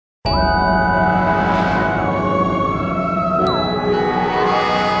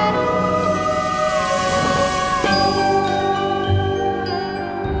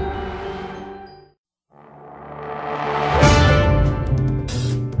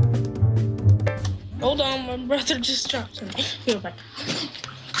Hold on, my brother just dropped something. Here, bye.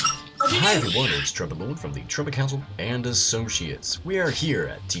 Hi everyone, it's Trumpet Lord from the Trumpet Council and Associates. We are here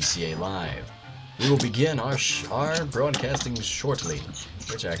at TCA Live. We will begin our broadcasting shortly,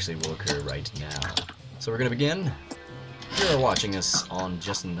 which actually will occur right now. So we're going to begin. If you are watching us on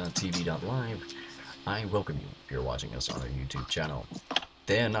justin.tv.live, I welcome you if you're watching us on our YouTube channel.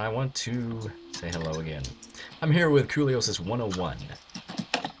 Then I want to say hello again. I'm here with Cooliosis 101.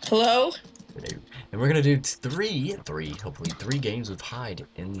 Hello? And we're gonna do hopefully three games with hide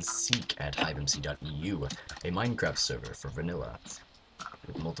and seek at hivemc.eu, a Minecraft server for vanilla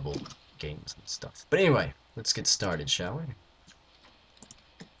with multiple games and stuff. But anyway, let's get started, shall we?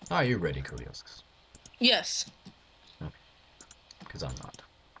 Are you ready, Cooliosis? Yes. Okay. Because I'm not.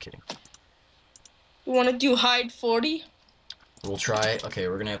 Kidding. You want to do hide 40? We'll try. Okay,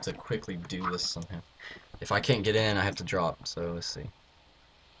 we're gonna have to quickly do this somehow. If I can't get in, I have to drop. So let's see.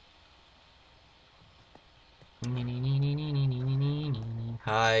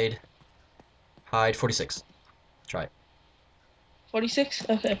 Hide 46. Try it. 46?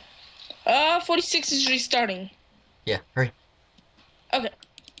 Okay. 46 is restarting. Yeah, hurry. Okay.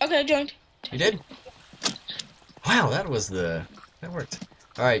 Okay, I joined. You did? Wow, that worked.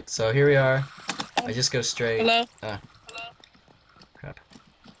 Alright, so here we are. I just go straight. Hello? Hello? Crap.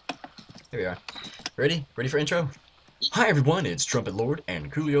 Here we are. Ready? Ready for intro? Hi everyone, it's Trumpet Lord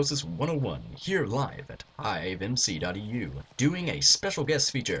and Cooliosis 101 here live at hivemc.eu doing a special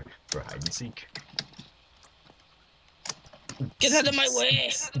guest feature for hide and seek. Get out of my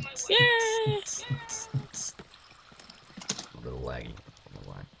way! Yeah! A little laggy.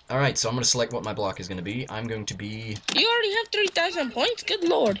 Alright, so I'm going to select what my block is going to be. I'm going to be... You already have 3,000 points? Good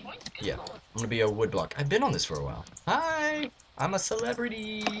lord. Yeah, I'm going to be a wood block. I've been on this for a while. Hi! I'm a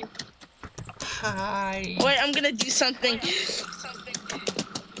celebrity! Hi! Wait, I'm gonna do something.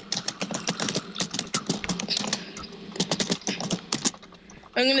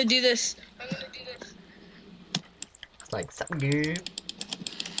 I'm gonna do this. It's like something good.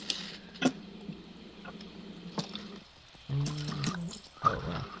 Oh,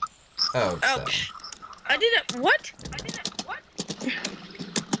 wow. Oh, Ouch. I did it. What?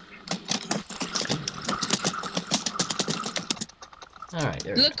 Alright,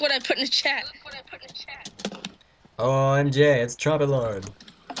 there we Look go. what I put in the chat. OMG, it's Trumpet Lord.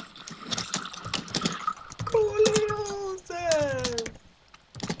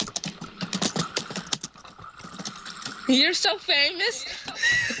 You're so famous.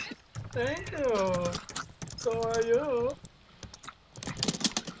 Thank you. So are you.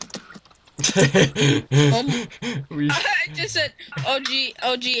 I just said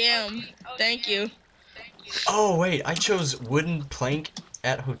OGM. Thank you. Oh wait, I chose wooden plank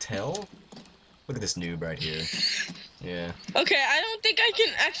at hotel. Look at this noob right here. Yeah. Okay, I don't think I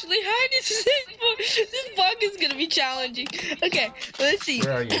can actually hide this. This bug is gonna be challenging. Okay, let's see.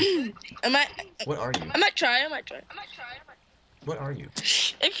 Where are you? What are you? I might try. What are you?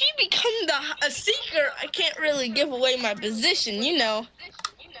 If you become a seeker, I can't really give away my position, you know.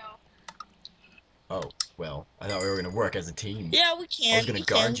 Oh, well, I thought we were gonna work as a team. Yeah, we can. I was gonna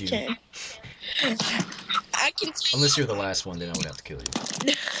guard you. I can. Unless you're the last one, then I would have to kill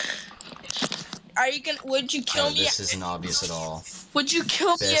you. Are you gonna? Would you kill me? This isn't obvious at all. Would you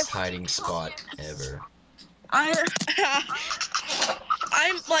kill me? Best hiding spot ever. I'm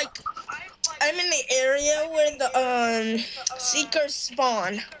in the area where the seekers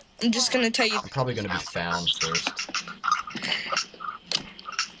spawn. I'm just gonna tell you. I'm probably gonna be found first.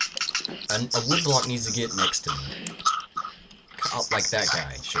 A wood block needs to get next to me. Like that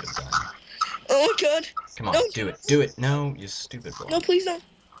guy should have done. Oh my god. Come on, No. do it. Do it. No, you stupid block. No, please don't.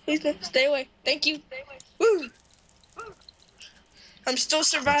 Please don't. Stay away. Thank you. Woo. I'm still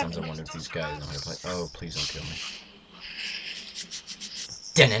surviving. Sometimes I wonder if these guys know how to play. Oh, please don't kill me.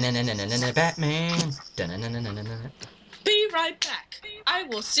 Da-na-na-na-na-na-na, Batman. Da-na-na-na-na-na-na. Be right back. I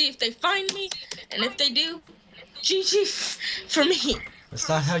will see if they find me, and if they do, GG for me. That's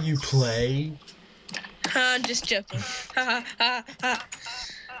not how you play. I'm just joking. Ha ha ha.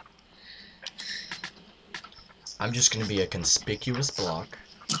 I'm just gonna be a conspicuous block,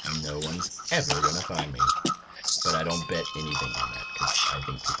 and no one's ever gonna find me. But I don't bet anything on that, because I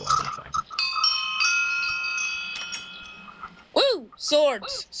think people are gonna find me. Woo!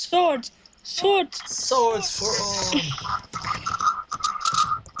 Swords! Swords! Swords! Swords for all!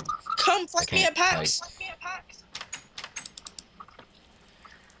 Come fight me at PAX!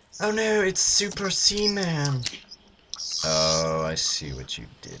 Oh no, it's Super Seaman! Oh, I see what you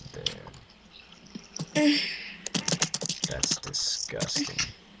did there. That's disgusting.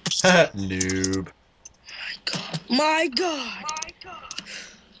 Noob. My god!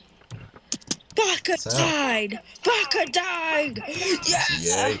 Fuck! Baka So. died! Baka died! Yeah!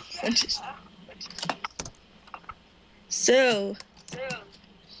 Yay. So.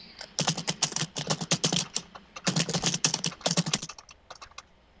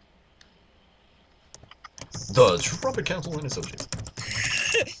 The Trumpet Council and Associates.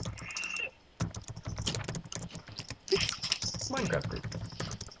 Minecraft group.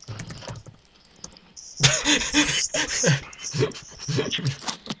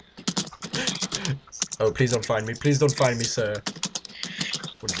 Oh, please don't find me. Please don't find me, sir.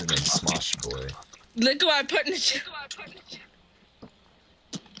 What is his name? Smosh Boy. Look what I put in the chat.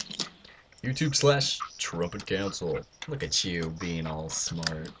 YouTube/Trumpet Council. Look at you being all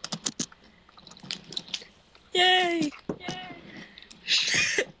smart. Yay!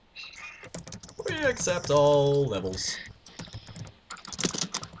 We accept all levels.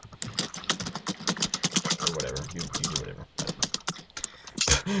 Or whatever. You do whatever.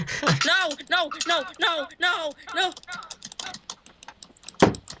 No! No! No! No! No! No!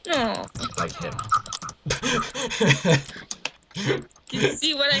 No! Like him. You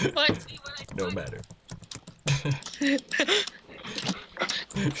see what I put? No matter.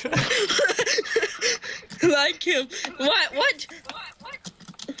 Like him. What? What?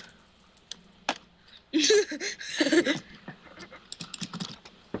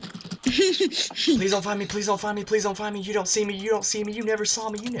 Please don't find me, please don't find me, please don't find me. You don't see me, you don't see me, you never saw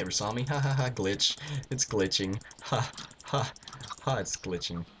me, you never saw me. Ha ha ha, glitch. It's glitching. Ha ha ha, it's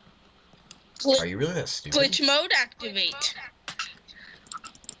glitching. Are you really that stupid? Glitch mode activate.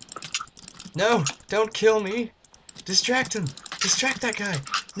 No, don't kill me. Distract him. Distract that guy.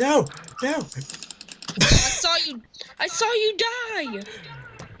 No, no. I saw you die.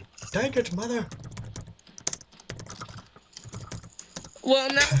 Dang it, mother. Well,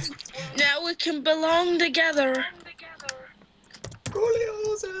 now we can belong together.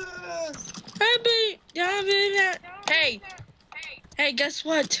 Hey, guess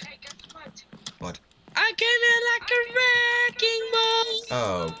what? What? I came in like a wrecking ball.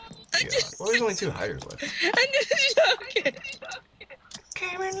 Oh, God. Well, there's only 2 hiders left. I'm just joking.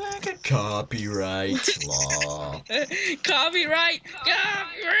 Came in like a copyright law. Copyright.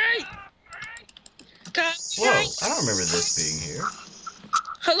 Whoa, I don't remember this being here.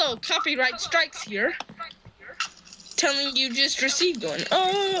 Hello, copyright strikes here. Telling you just received one.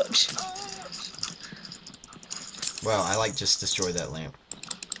 Oh. Well, I just destroyed that lamp.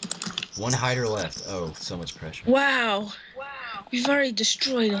 1 hider left. Oh, so much pressure. Wow. We've already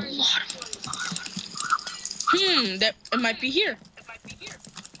destroyed a lot of them. It might be here.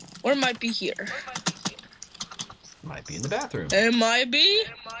 Or it might be here. Might be in the bathroom. It might be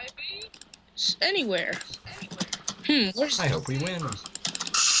anywhere. Where's... I hope we win.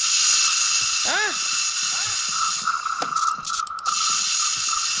 Ah!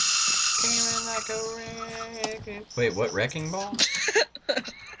 Came in like a wrecking... Wait, what? Wrecking ball?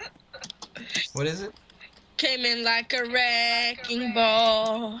 What is it? Came in like a wrecking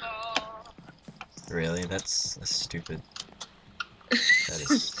ball. Really? That's stupid. That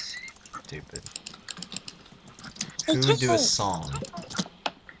is stupid. Who would do a song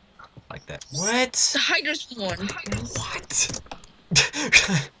like that? What? The hiders won. What?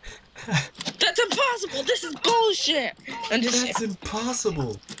 That's impossible. This is bullshit. That's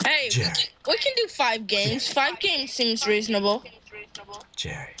impossible. Hey, we can do 5 games. 5 games seems reasonable.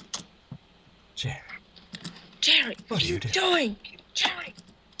 Jerry. Jerry, what are you doing? Jerry.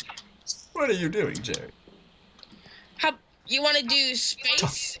 What are you doing, Jerry? How you want to do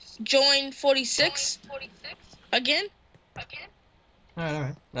space join 46 again? All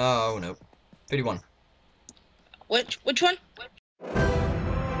right. Oh no, 51. Which one?